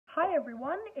Hi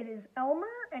everyone, it is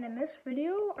Elmer, and in this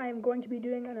video I am going to be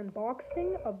doing an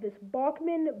unboxing of this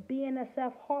Bachman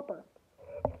BNSF hopper.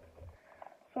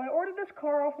 So I ordered this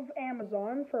car off of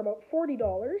Amazon for about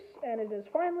 $40, and it has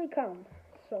finally come.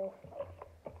 So,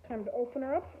 time to open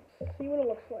her up, see what it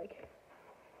looks like.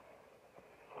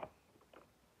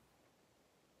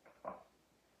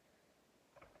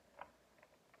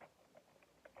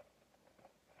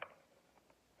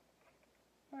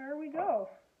 There we go.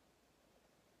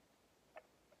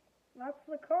 That's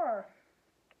the car.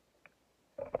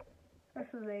 This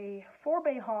is a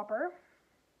 4-bay hopper.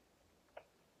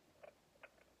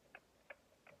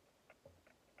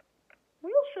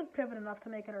 Wheels should pivot enough to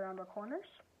make it around our corners.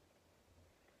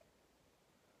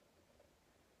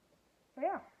 But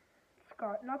yeah, it's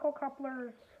got knuckle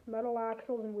couplers, metal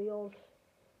axles and wheels,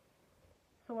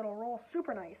 so it'll roll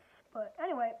super nice. But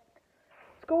anyway,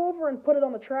 let's go over and put it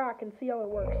on the track and see how it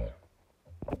works.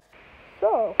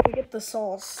 So, we get this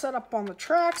all set up on the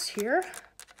tracks here.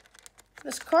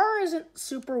 This car isn't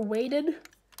super weighted,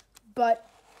 but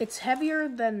it's heavier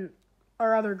than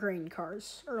our other grain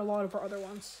cars, or a lot of our other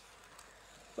ones.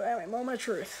 But anyway, moment of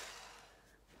truth.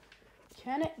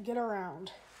 Can it get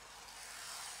around?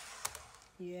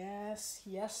 Yes,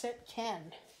 it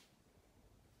can.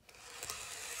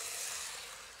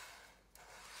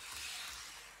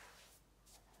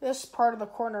 This part of the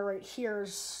corner right here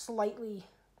is slightly,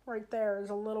 right there,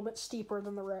 is a little bit steeper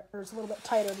than the rest, or it's a little bit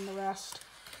tighter than the rest.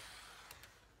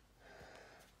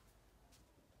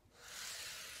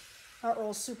 That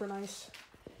rolls super nice.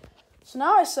 So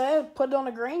now I say put it on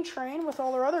a grain train with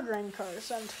all our other grain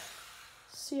cars and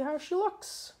see how she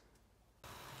looks.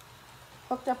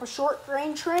 Hooked up a short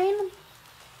grain train.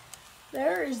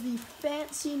 There is the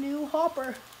fancy new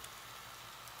hopper.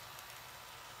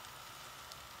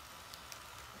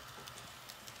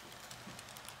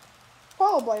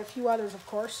 Followed by a few others, of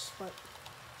course, but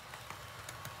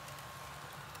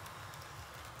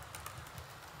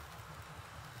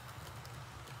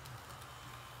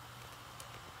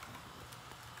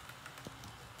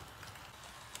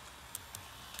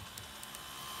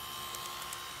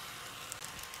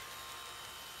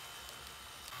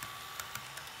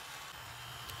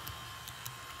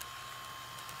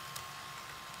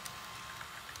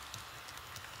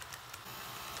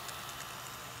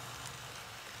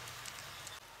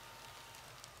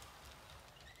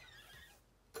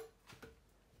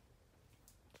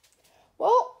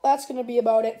well, that's going to be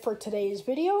about it for today's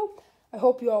video. I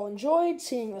hope you all enjoyed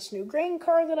seeing this new grain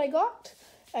car that I got.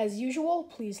 As usual,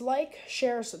 please like,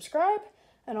 share, subscribe,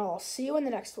 and I'll see you in the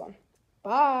next one.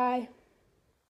 Bye!